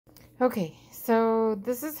Okay, so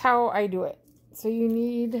this is how I do it. So you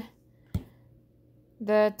need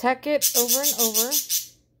the tuck it over and over.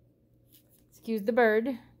 Excuse the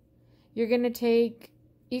bird. You're going to take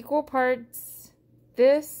equal parts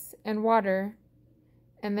this and water,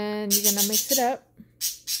 and then you're going to mix it up.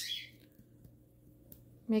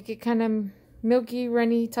 Make it kind of milky,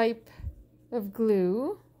 runny type of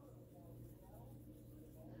glue.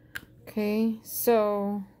 Okay,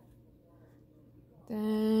 so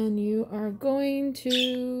then you are going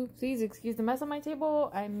to, please excuse the mess on my table.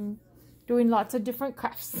 I'm doing lots of different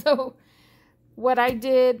crafts. So what I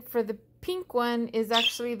did for the pink one is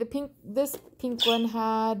actually this pink one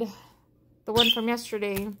had the one from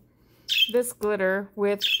yesterday, this glitter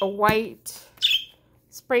with a white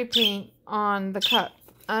spray paint on the cup.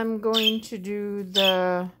 I'm going to do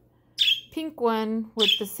the pink one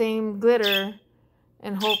with the same glitter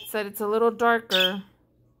in hopes that it's a little darker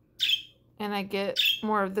and I get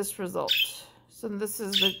more of this result. So this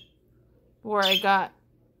is where I got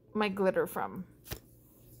my glitter from.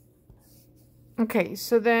 Okay,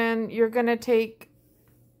 so then you're gonna take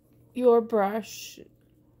your brush,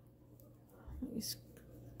 let me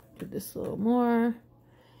do this a little more,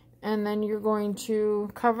 and then you're going to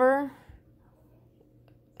cover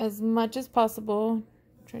as much as possible.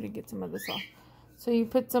 Try to get some of this off. So you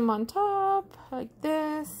put some on top like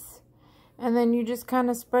this, and then you just kind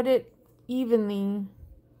of spread it evenly.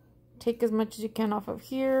 Take as much as you can off of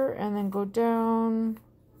here and then go down.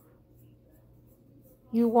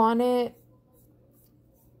 You want it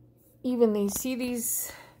evenly. See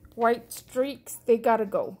these white streaks? They gotta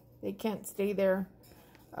go. They can't stay there.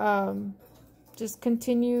 Just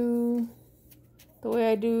continue. The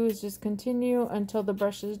way I do is just continue until the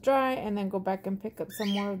brush is dry, and then go back and pick up some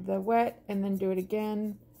more of the wet, and then do it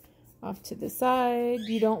again off to the side.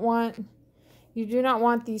 You do not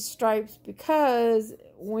want these stripes, because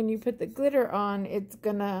when you put the glitter on, it's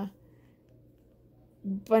gonna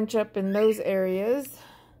bunch up in those areas,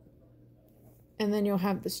 and then you'll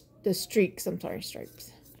have the streaks. I'm sorry,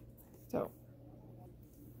 stripes. So,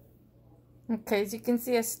 okay, as you can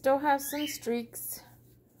see, I still have some streaks.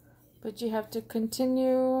 But you have to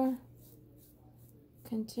continue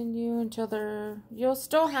until you'll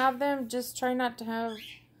still have them, just try not to have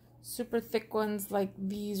super thick ones like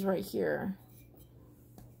these right here.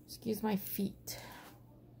 Excuse my feet.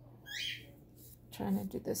 Trying to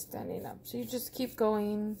do this standing up. So you just keep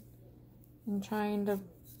going and trying to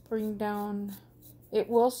bring down. It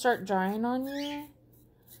will start drying on you,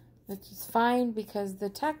 which is fine because the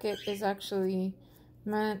tacket is actually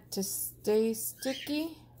meant to stay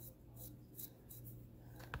sticky.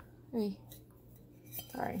 Hey,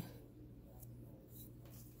 sorry.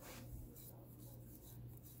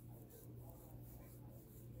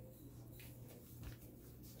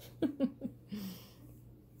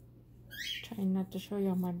 Trying not to show you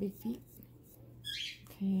all my big feet.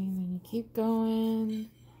 Okay, and then you keep going,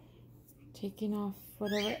 taking off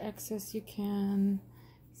whatever excess you can.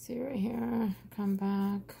 See right here, come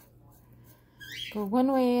back. Go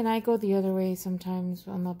one way and I go the other way sometimes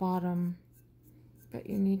on the bottom. But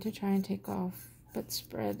you need to try and take off, but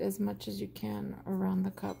spread as much as you can around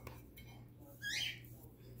the cup.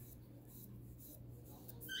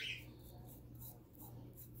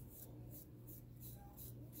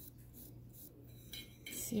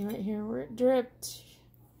 See right here where it dripped?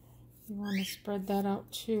 You want to spread that out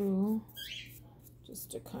too, just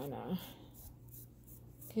to kind of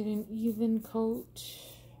get an even coat.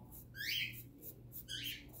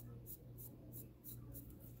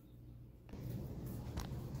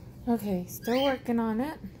 Okay, still working on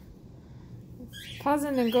it.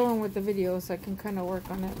 Pausing and going with the video so I can kind of work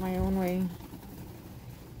on it my own way.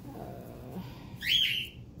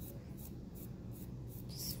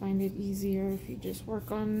 Just find it easier if you just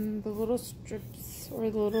work on the little strips or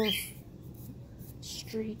the little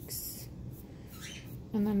streaks.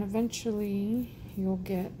 And then eventually you'll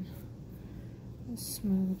get a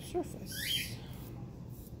smooth surface.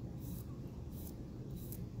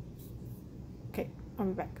 Okay, I'll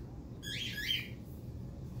be back.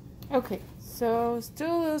 Okay, so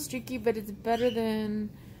still a little streaky, but it's better than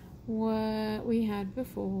what we had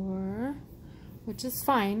before, which is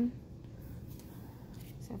fine,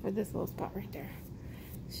 except for this little spot right there.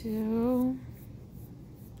 So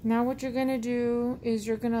now what you're gonna do is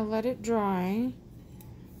you're gonna let it dry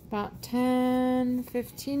about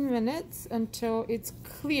 10-15 minutes until it's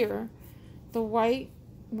clear. The white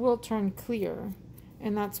will turn clear,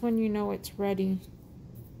 and that's when you know it's ready.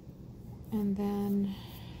 And then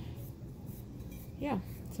yeah,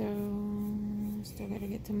 so still gotta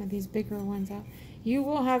get some of these bigger ones out. You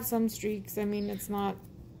will have some streaks. I mean, it's not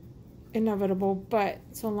inevitable, but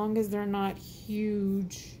so long as they're not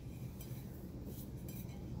huge,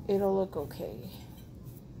 it'll look okay.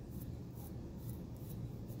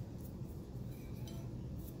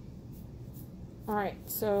 Alright,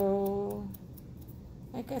 so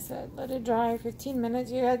like I said, let it dry 15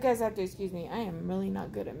 minutes. You guys have to excuse me. I am really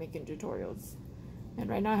not good at making tutorials. And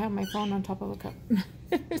right now I have my phone on top of a cup.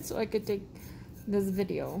 So I could take this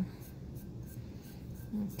video.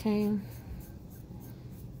 Okay.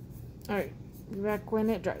 Alright, be back when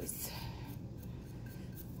it dries.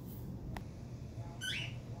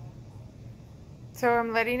 So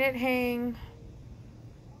I'm letting it hang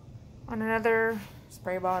on another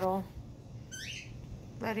spray bottle.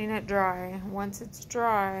 Letting it dry. Once it's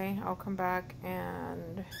dry, I'll come back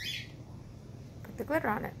and put the glitter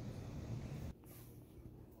on it.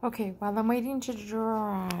 Okay, while I'm waiting to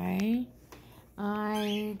dry,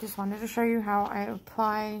 I just wanted to show you how I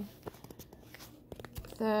apply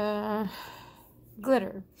the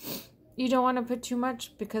glitter. You don't want to put too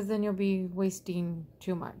much because then you'll be wasting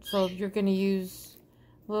too much. So if you're going to use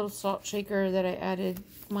a little salt shaker that I added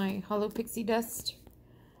my Hollow Pixie Dust.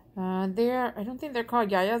 I don't think they're called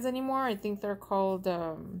Yayas anymore. I think they're called,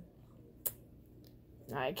 I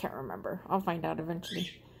can't remember. I'll find out eventually.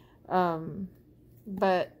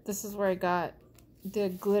 But this is where I got the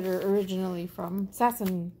glitter originally from,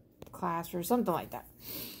 Sasson class or something like that.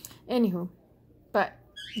 Anywho, but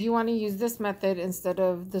you want to use this method instead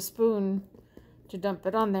of the spoon to dump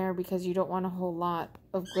it on there because you don't want a whole lot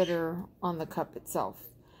of glitter on the cup itself.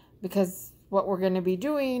 Because what we're going to be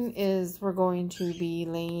doing is we're going to be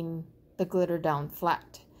laying the glitter down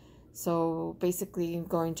flat. So basically I'm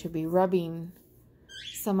going to be rubbing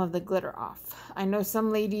some of the glitter off. I know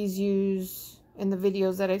some ladies use, in the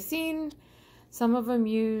videos that I've seen, some of them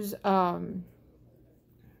use a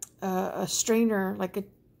strainer, like a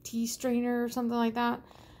tea strainer or something like that.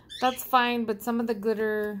 That's fine, but some of the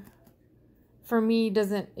glitter for me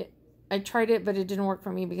doesn't, I tried it, but it didn't work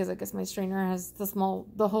for me because I guess my strainer has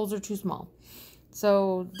the holes are too small.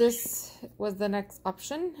 So this was the next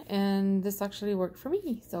option, and this actually worked for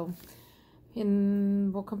me. So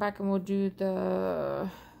we'll come back and we'll do the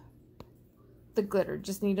glitter.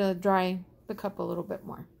 Just need to dry the cup a little bit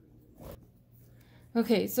more.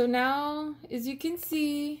 Okay, so now, as you can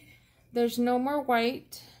see, there's no more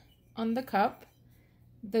white on the cup.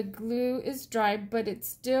 The glue is dry, but it's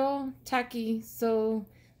still tacky, so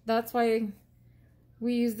that's why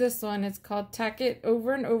we use this one. It's called Tack It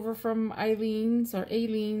Over and Over from Eileen's or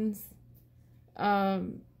Aileen's.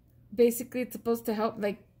 Basically, it's supposed to help,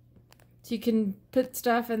 like, so you can put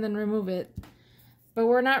stuff and then remove it. But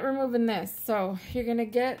we're not removing this. So you're going to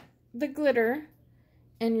get the glitter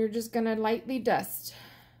and you're just going to lightly dust.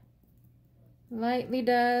 Lightly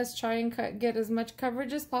dust. Try and get as much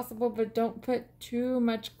coverage as possible, but don't put too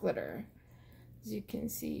much glitter. As you can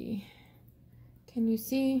see. Can you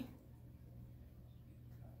see?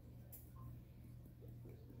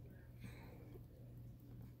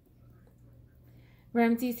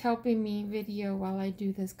 Ramsey's helping me video while I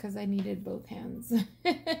do this because I needed both hands.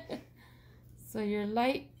 So you're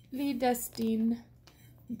lightly dusting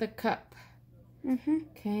the cup.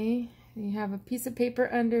 Okay, you have a piece of paper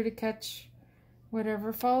under to catch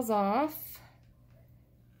whatever falls off.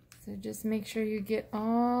 So just make sure you get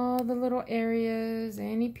all the little areas,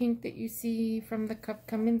 any pink that you see from the cup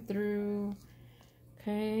coming through.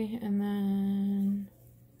 Okay, and then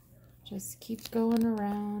just keep going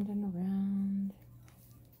around and around.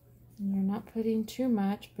 And you're not putting too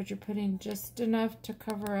much, but you're putting just enough to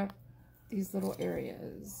cover up these little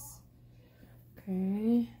areas.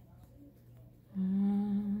 Okay.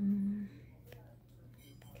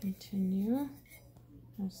 Continue.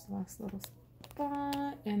 There's the last little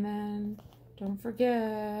spot, and then don't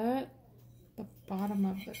forget the bottom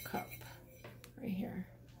of the cup right here.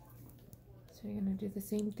 So you're gonna do the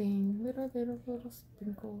same thing, little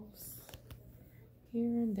sprinkles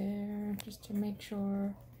here and there, just to make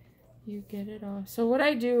sure you get it off. So what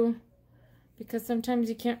I do, because sometimes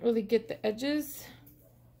you can't really get the edges,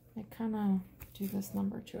 I kind of do this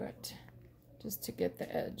number to it just to get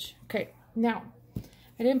the edge. Okay, now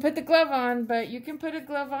I didn't put the glove on, but you can put a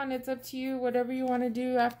glove on. It's up to you, whatever you want to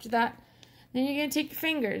do after that. Then you're going to take your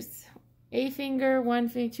fingers, a finger, one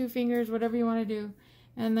finger, two fingers, whatever you want to do,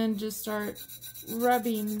 and then just start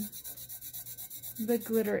rubbing the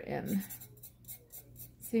glitter in.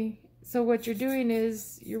 See? So what you're doing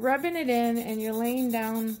is you're rubbing it in and you're laying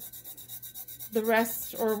down the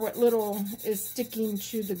rest, or what little is sticking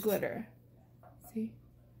to the glitter. See?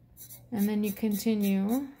 And then you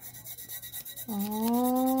continue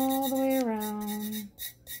all the way around.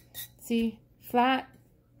 See? Flat,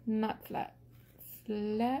 not flat.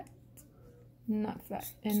 Flat, not flat.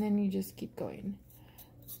 And then you just keep going.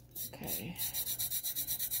 Okay.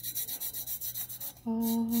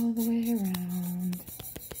 All the way around.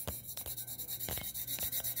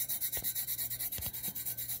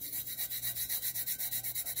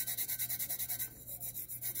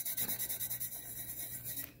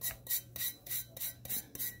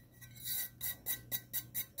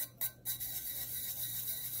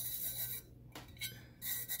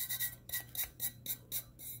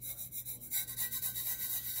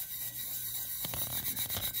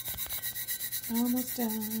 Almost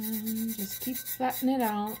done. Just keep flattening it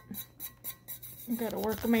out. I've got to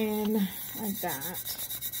work them in like that.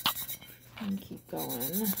 And keep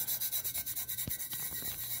going.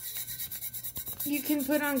 You can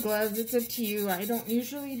put on gloves. It's up to you. I don't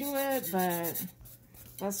usually do it, but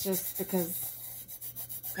that's just because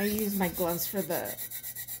I use my gloves for the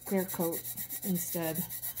clear coat instead.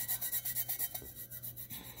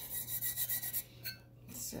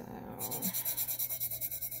 So...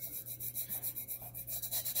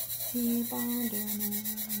 keep on doing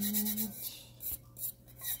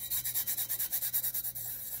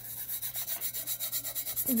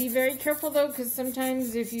it. Be very careful though, because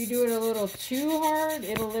sometimes if you do it a little too hard,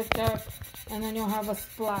 it'll lift up and then you'll have a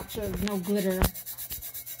splotch of no glitter.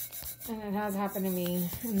 And it has happened to me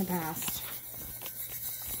in the past.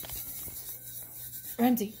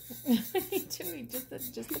 Renty.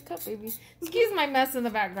 just a cup, baby. Excuse my mess in the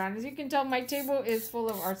background. As you can tell, my table is full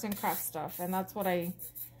of arts and crafts stuff, and that's what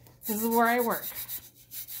this is where I work.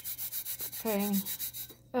 Okay.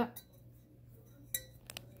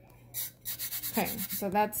 Okay, so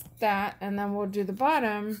that's that. And then we'll do the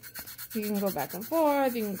bottom. You can go back and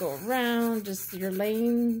forth. You can go around. Just you're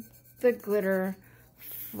laying the glitter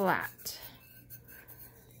flat.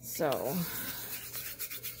 So...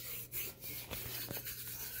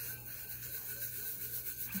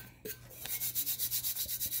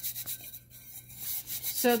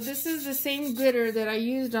 so this is the same glitter that I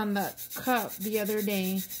used on the cup the other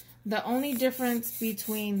day. The only difference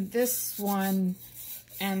between this one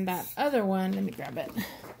and that other one, let me grab it,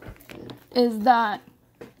 is that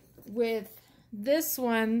with this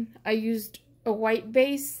one, I used a white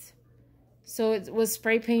base. So it was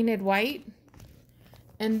spray painted white.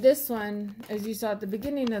 And this one, as you saw at the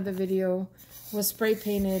beginning of the video, was spray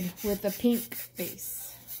painted with a pink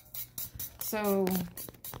base. So...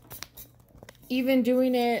 even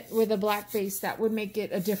doing it with a black base, that would make it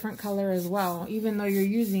a different color as well, even though you're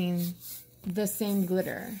using the same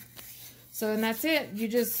glitter. So, and that's it. You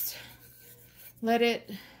just let it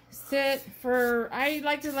sit for, I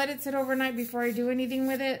like to let it sit overnight before I do anything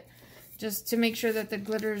with it, just to make sure that the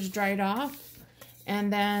glitter is dried off.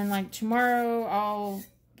 And then like tomorrow, I'll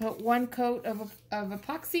put one coat of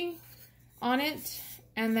epoxy on it,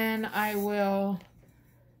 and then I will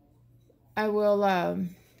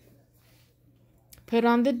put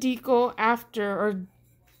on the decal after, or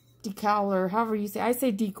decal, or however you say. I say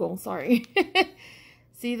decal, sorry.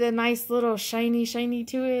 See the nice little shiny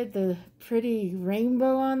to it? The pretty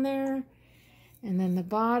rainbow on there. And then the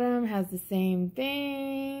bottom has the same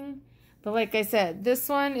thing. But like I said, this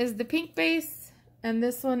one is the pink base, and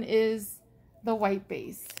this one is the white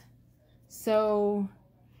base. So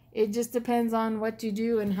it just depends on what you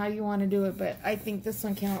do and how you want to do it. But I think this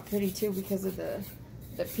one came out pretty too because of the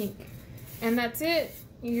pink. And that's it.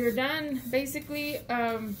 You're done. Basically,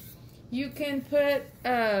 you can put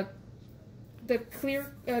the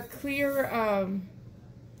clear,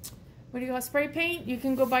 what do you call, spray paint. You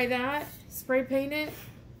can go buy that, spray paint it,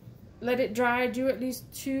 let it dry, do at least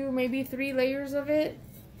 2, maybe 3 layers of it,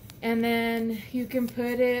 and then you can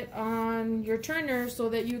put it on your turner so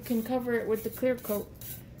that you can cover it with the clear coat,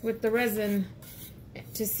 with the resin,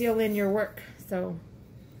 to seal in your work. So,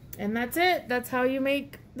 and that's it. That's how you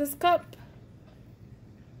make this cup.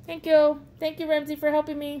 Thank you. Thank you, Ramsey, for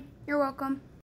helping me. You're welcome.